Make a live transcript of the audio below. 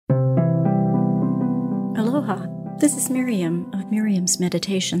Aloha, this is Miriam of Miriam's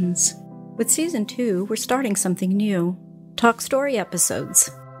Meditations. With Season 2, we're starting something new, Talk Story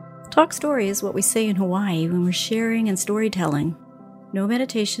episodes. Talk Story is what we say in Hawaii when we're sharing and storytelling. No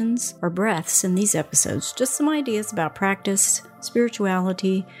meditations or breaths in these episodes, just some ideas about practice,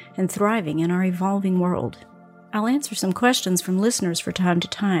 spirituality, and thriving in our evolving world. I'll answer some questions from listeners from time to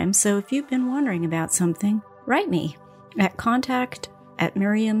time, so if you've been wondering about something, write me at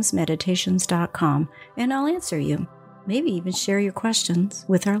contact@miriamsmeditations.com and I'll answer you. Maybe even share your questions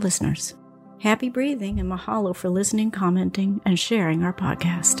with our listeners. Happy breathing and mahalo for listening, commenting, and sharing our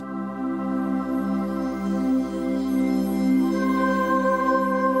podcast.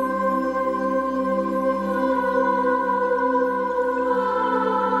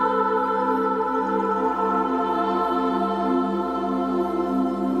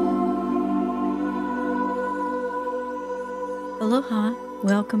 Aloha,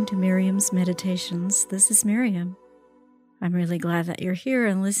 welcome to Miriam's Meditations. This is Miriam. I'm really glad that you're here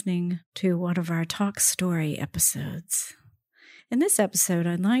and listening to one of our Talk Story episodes. In this episode,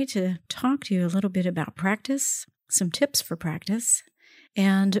 I'd like to talk to you a little bit about practice, some tips for practice,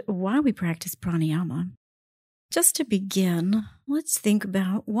 and why we practice pranayama. Just to begin, let's think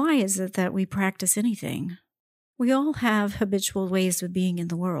about why is it that we practice anything? We all have habitual ways of being in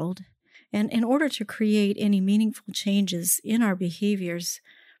the world. And in order to create any meaningful changes in our behaviors,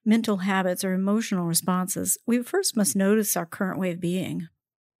 mental habits, or emotional responses, we first must notice our current way of being.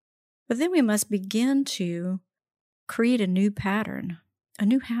 But then we must begin to create a new pattern, a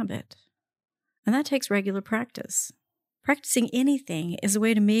new habit. And that takes regular practice. Practicing anything is a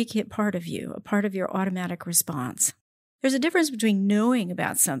way to make it part of you, a part of your automatic response. There's a difference between knowing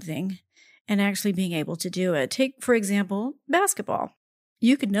about something and actually being able to do it. Take, for example, basketball.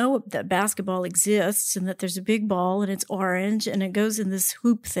 You could know that basketball exists and that there's a big ball and it's orange and it goes in this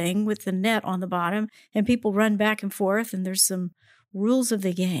hoop thing with the net on the bottom and people run back and forth and there's some rules of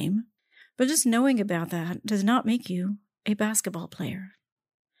the game. But just knowing about that does not make you a basketball player.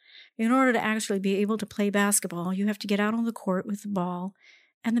 In order to actually be able to play basketball, you have to get out on the court with the ball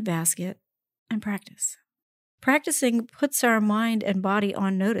and the basket and practice. Practicing puts our mind and body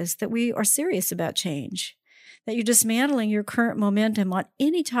on notice that we are serious about change, that you're dismantling your current momentum on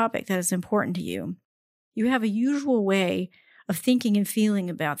any topic that is important to you. You have a usual way of thinking and feeling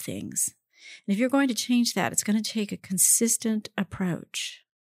about things. And if you're going to change that, it's going to take a consistent approach.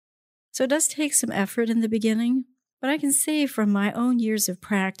 So it does take some effort in the beginning, but I can say from my own years of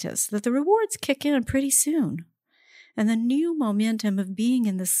practice that the rewards kick in pretty soon. And the new momentum of being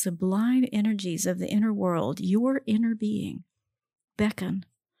in the sublime energies of the inner world, your inner being, beckon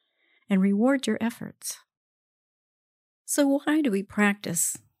and reward your efforts. So why do we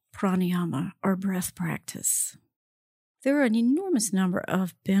practice pranayama or breath practice? There are an enormous number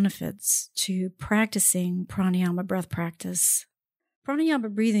of benefits to practicing pranayama breath practice.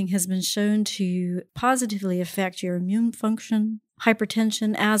 Pranayama breathing has been shown to positively affect your immune function,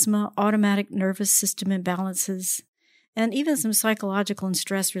 hypertension, asthma, automatic nervous system imbalances, and even some psychological and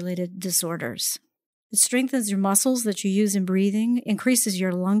stress-related disorders. It strengthens your muscles that you use in breathing, increases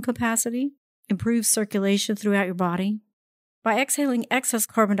your lung capacity, improves circulation throughout your body. By exhaling excess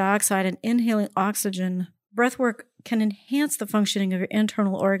carbon dioxide and inhaling oxygen, breathwork can enhance the functioning of your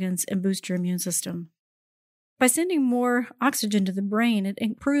internal organs and boost your immune system. By sending more oxygen to the brain, it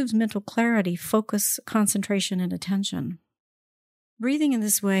improves mental clarity, focus, concentration, and attention. Breathing in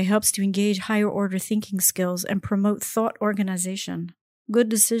this way helps to engage higher-order thinking skills and promote thought organization, good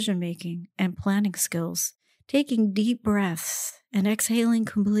decision-making, and planning skills. Taking deep breaths and exhaling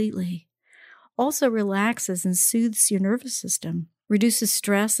completely also relaxes and soothes your nervous system, reduces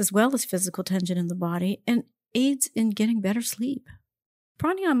stress as well as physical tension in the body, and aids in getting better sleep.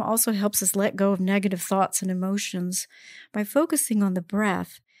 Pranayama also helps us let go of negative thoughts and emotions. By focusing on the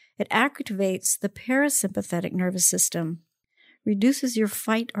breath, it activates the parasympathetic nervous system, reduces your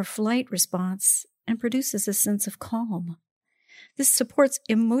fight or flight response, and produces a sense of calm. This supports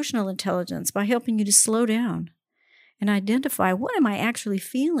emotional intelligence by helping you to slow down and identify what am I actually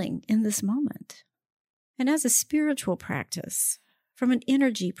feeling in this moment. And as a spiritual practice, from an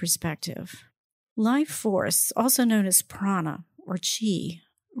energy perspective, life force, also known as prana or chi,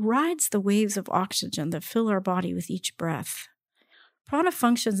 rides the waves of oxygen that fill our body with each breath. Prana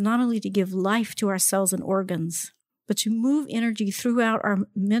functions not only to give life to our cells and organs, but to move energy throughout our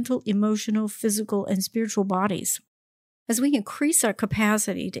mental, emotional, physical, and spiritual bodies. As we increase our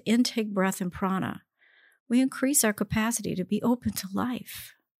capacity to intake breath and prana, we increase our capacity to be open to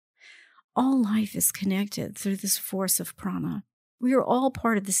life. All life is connected through this force of prana. We are all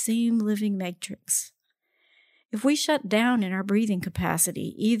part of the same living matrix. If we shut down in our breathing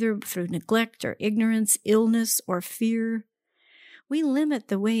capacity, either through neglect or ignorance, illness or fear, we limit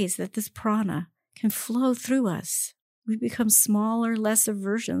the ways that this prana can flow through us. We become smaller, lesser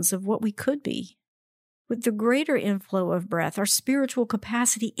versions of what we could be. With the greater inflow of breath, our spiritual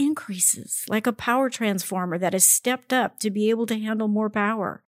capacity increases, like a power transformer that is stepped up to be able to handle more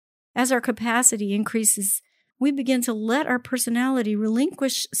power. As our capacity increases, we begin to let our personality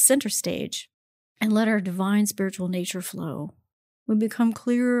relinquish center stage and let our divine spiritual nature flow. We become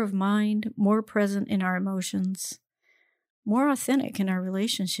clearer of mind, more present in our emotions, more authentic in our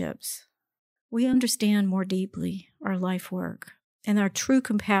relationships. We understand more deeply our life work and our true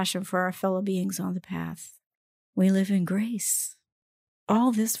compassion for our fellow beings on the path. We live in grace.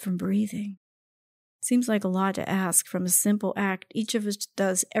 All this from breathing. Seems like a lot to ask from a simple act each of us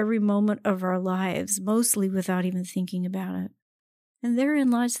does every moment of our lives, mostly without even thinking about it. And therein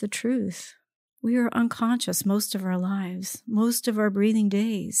lies the truth. We are unconscious most of our lives, most of our breathing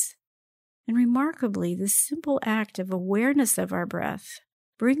days. And remarkably, this simple act of awareness of our breath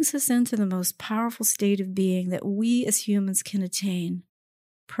brings us into the most powerful state of being that we as humans can attain.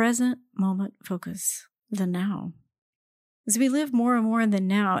 Present moment focus, the now. As we live more and more in the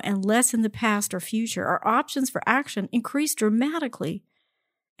now and less in the past or future, our options for action increase dramatically,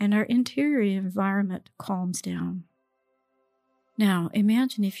 and our interior environment calms down. Now,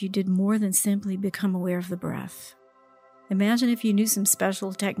 imagine if you did more than simply become aware of the breath. Imagine if you knew some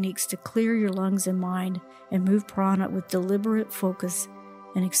special techniques to clear your lungs and mind and move prana with deliberate focus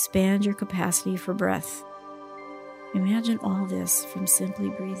and expand your capacity for breath. Imagine all this from simply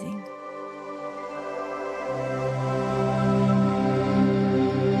breathing.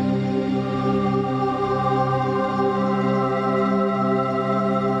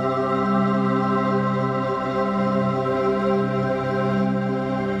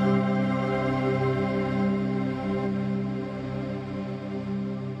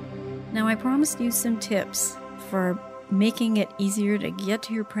 Now, I promised you some tips for making it easier to get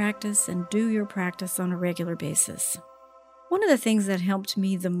to your practice and do your practice on a regular basis. One of the things that helped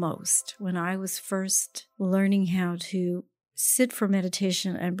me the most when I was first learning how to sit for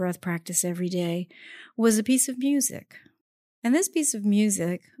meditation and breath practice every day was a piece of music. And this piece of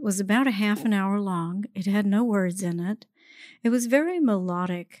music was about a half an hour long. It had no words in it. It was very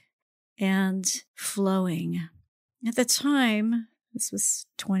melodic and flowing. At the time, this was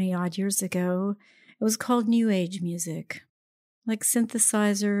 20-odd years ago, it was called New Age music, like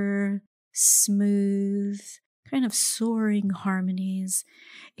synthesizer, smooth, kind of soaring harmonies.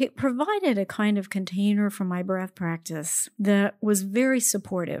 It provided a kind of container for my breath practice that was very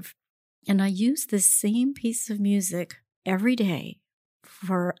supportive. And I used this same piece of music every day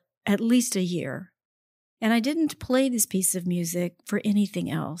for at least a year. And I didn't play this piece of music for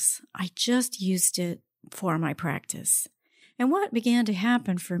anything else. I just used it for my practice. And what began to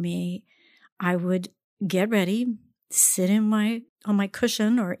happen for me, I would get ready, sit on my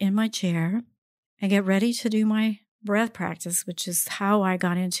cushion or in my chair, and get ready to do my breath practice, which is how I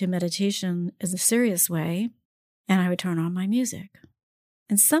got into meditation in a serious way, and I would turn on my music.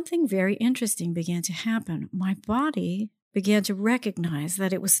 And something very interesting began to happen. My body began to recognize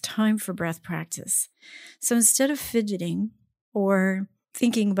that it was time for breath practice. So instead of fidgeting or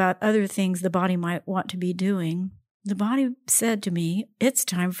thinking about other things the body might want to be doing, the body said to me, it's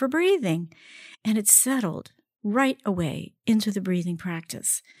time for breathing. And it settled right away into the breathing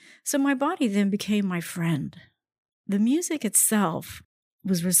practice. So my body then became my friend. The music itself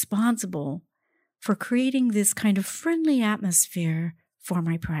was responsible for creating this kind of friendly atmosphere for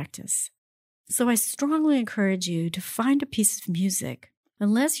my practice. So I strongly encourage you to find a piece of music,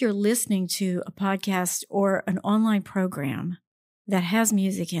 unless you're listening to a podcast or an online program that has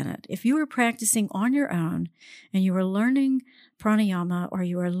music in it. If you are practicing on your own and you are learning pranayama or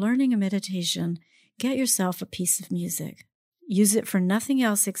you are learning a meditation, get yourself a piece of music. Use it for nothing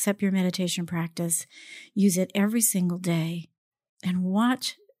else except your meditation practice. Use it every single day and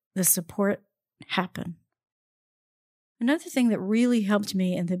watch the support happen. Another thing that really helped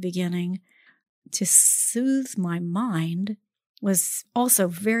me in the beginning to soothe my mind was also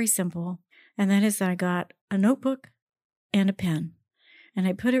very simple, and that is that I got a notebook and a pen, and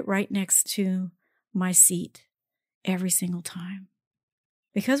I put it right next to my seat every single time.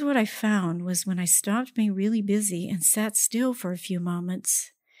 Because what I found was when I stopped being really busy and sat still for a few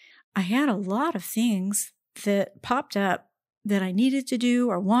moments, I had a lot of things that popped up that I needed to do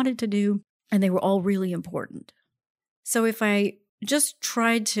or wanted to do, and they were all really important. So if I just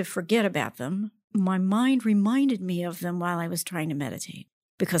tried to forget about them, my mind reminded me of them while I was trying to meditate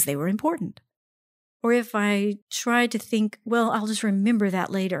because they were important. Or if I tried to think, well, I'll just remember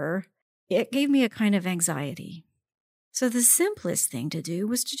that later, it gave me a kind of anxiety. So the simplest thing to do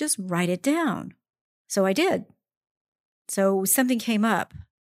was to just write it down. So I did. So something came up.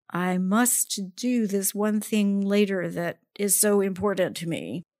 I must do this one thing later that is so important to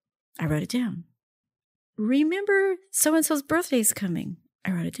me. I wrote it down. Remember so-and-so's birthday's coming.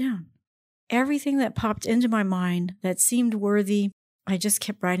 I wrote it down. Everything that popped into my mind that seemed worthy, I just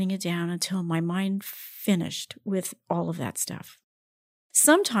kept writing it down until my mind finished with all of that stuff.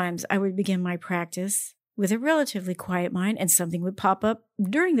 Sometimes I would begin my practice with a relatively quiet mind and something would pop up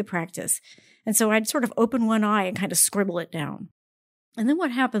during the practice. And so I'd sort of open one eye and kind of scribble it down. And then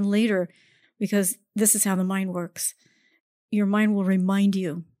what happened later, because this is how the mind works, your mind will remind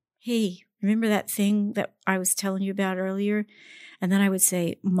you, hey, remember that thing that I was telling you about earlier? And then I would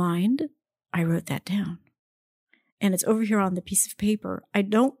say, mind, I wrote that down. And it's over here on the piece of paper. I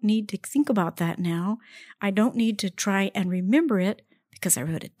don't need to think about that now. I don't need to try and remember it because I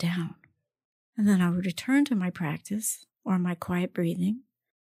wrote it down. And then I would return to my practice or my quiet breathing.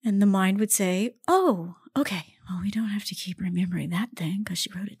 And the mind would say, oh, okay, well, we don't have to keep remembering that thing because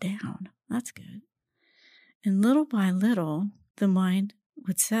she wrote it down. That's good. And little by little, the mind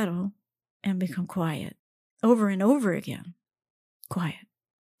would settle and become quiet over and over again. Quiet.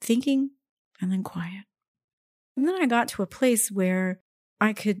 Thinking and then quiet. And then I got to a place where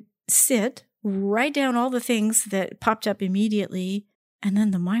I could sit, write down all the things that popped up immediately, and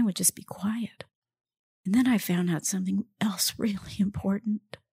then the mind would just be quiet. And then I found out something else really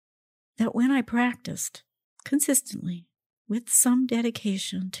important. That when I practiced consistently with some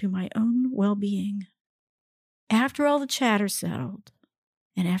dedication to my own well-being, after all the chatter settled,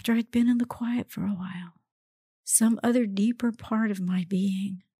 and after I'd been in the quiet for a while, some other deeper part of my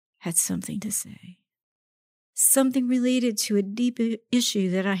being had something to say. Something related to a deep issue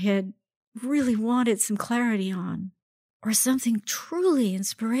that I had really wanted some clarity on, or something truly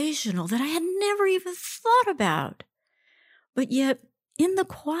inspirational that I had never even thought about. But yet, in the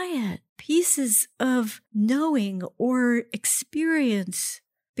quiet, pieces of knowing or experience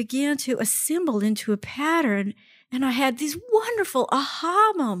began to assemble into a pattern, and I had these wonderful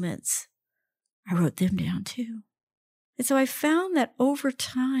aha moments. I wrote them down too. And so I found that over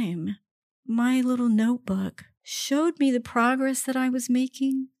time, my little notebook showed me the progress that I was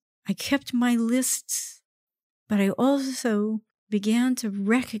making. I kept my lists, but I also began to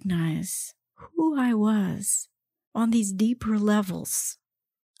recognize who I was on these deeper levels.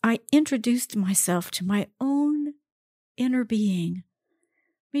 I introduced myself to my own inner being.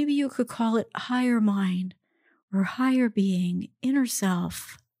 Maybe you could call it higher mind or higher being, inner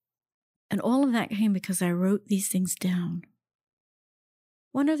self. And all of that came because I wrote these things down.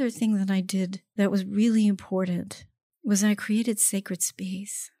 One other thing that I did that was really important was I created sacred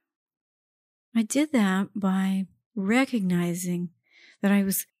space. I did that by recognizing that I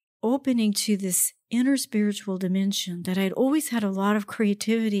was opening to this inner spiritual dimension that I'd always had a lot of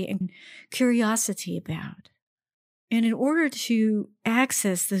creativity and curiosity about. And in order to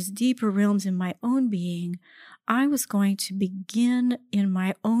access those deeper realms in my own being, I was going to begin in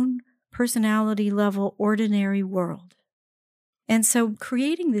my own personality level, ordinary world. And so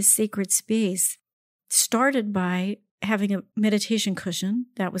creating this sacred space started by having a meditation cushion.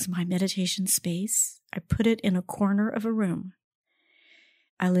 That was my meditation space. I put it in a corner of a room.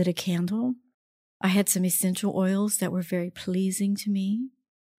 I lit a candle. I had some essential oils that were very pleasing to me.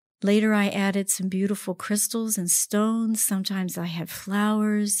 Later, I added some beautiful crystals and stones. Sometimes I had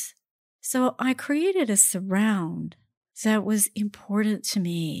flowers. So I created a surround that was important to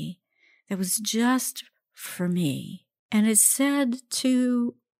me, that was just for me. And it said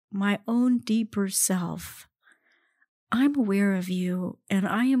to my own deeper self, I'm aware of you, and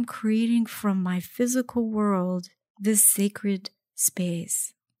I am creating from my physical world this sacred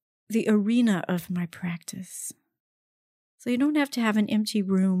space, the arena of my practice. So you don't have to have an empty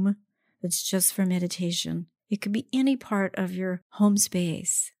room that's just for meditation. It could be any part of your home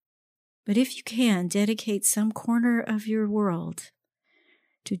space. But if you can, dedicate some corner of your world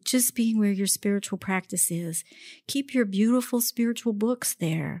to just being where your spiritual practice is. Keep your beautiful spiritual books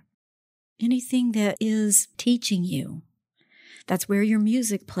there. Anything that is teaching you. That's where your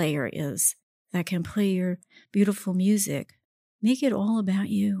music player is, that can play your beautiful music. Make it all about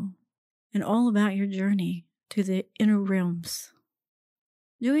you and all about your journey to the inner realms.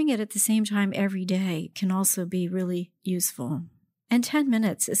 Doing it at the same time every day can also be really useful. And 10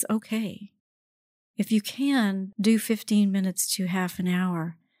 minutes is okay. If you can, do 15 minutes to half an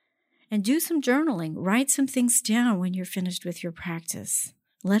hour. And do some journaling. Write some things down when you're finished with your practice.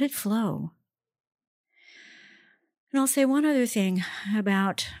 Let it flow. And I'll say one other thing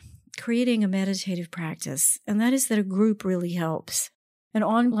about creating a meditative practice, and that is that a group really helps. an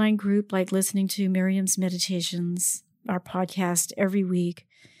online group like listening to Miriam's Meditations, our podcast every week.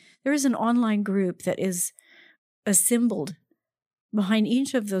 There is an online group that is assembled behind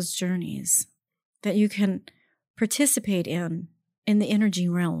each of those journeys that you can participate in the energy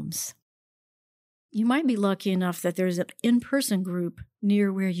realms. You might be lucky enough that there's an in-person group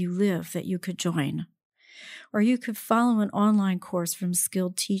near where you live that you could join. Or you could follow an online course from a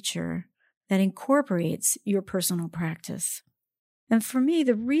skilled teacher that incorporates your personal practice. And for me,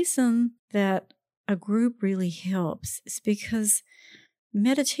 the reason that a group really helps is because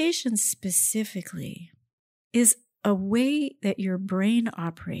meditation specifically is a way that your brain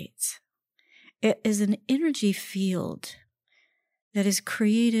operates. It is an energy field that is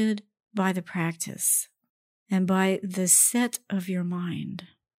created by the practice and by the set of your mind.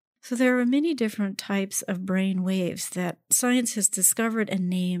 So there are many different types of brain waves that science has discovered and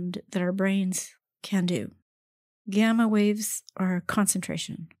named that our brains can do. Gamma waves are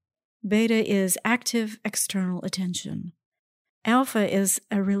concentration. Beta is active external attention. Alpha is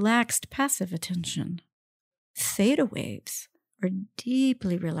a relaxed passive attention. Theta waves are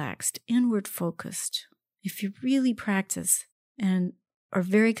deeply relaxed, inward focused. If you really practice and are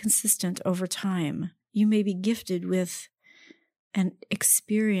very consistent over time, you may be gifted with an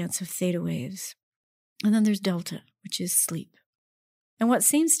experience of theta waves. And then there's delta, which is sleep. And what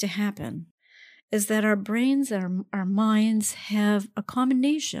seems to happen is that our brains, our minds have a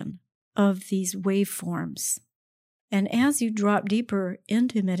combination of these waveforms. And as you drop deeper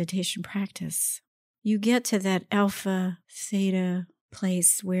into meditation practice, you get to that alpha, theta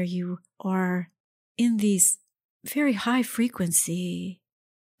place where you are in these very high frequency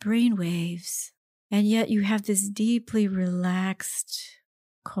brain waves, and yet you have this deeply relaxed,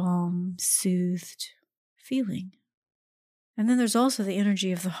 calm, soothed feeling. And then there's also the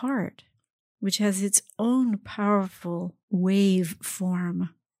energy of the heart, which has its own powerful wave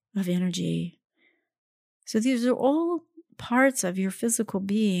form of energy. So these are all parts of your physical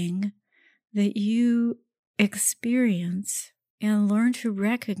being that you experience and learn to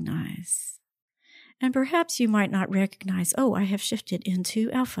recognize. And perhaps you might not recognize, oh, I have shifted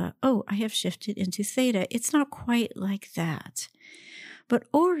into alpha. Oh, I have shifted into theta. It's not quite like that. But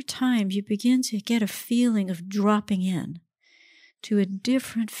over time, you begin to get a feeling of dropping in to a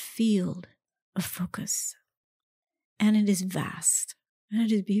different field of focus. And it is vast, and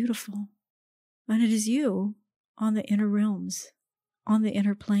it is beautiful, and it is you on the inner realms, on the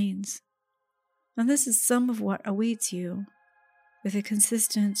inner planes. And this is some of what awaits you with a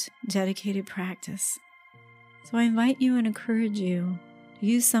consistent, dedicated practice. So I invite you and encourage you to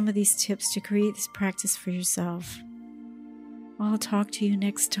use some of these tips to create this practice for yourself. I'll talk to you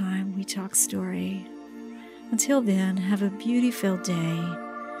next time we talk story. Until then, have a beauty-filled day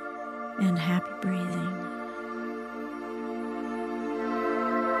and happy breathing.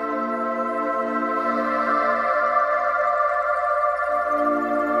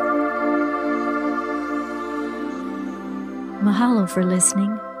 Mahalo for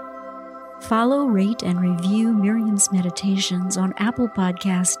listening. Follow, rate, and review Miriam's Meditations on Apple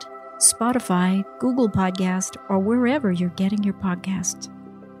Podcast, Spotify, Google Podcast, or wherever you're getting your podcasts.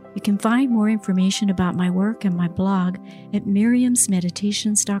 You can find more information about my work and my blog at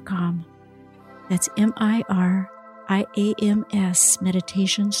miriamsmeditations.com. That's MIRIAMS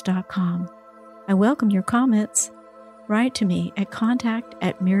meditations.com. I welcome your comments. Write to me at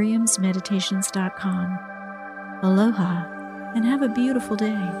contact@miriamsmeditations.com. Aloha, and have a beautiful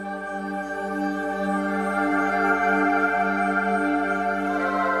day.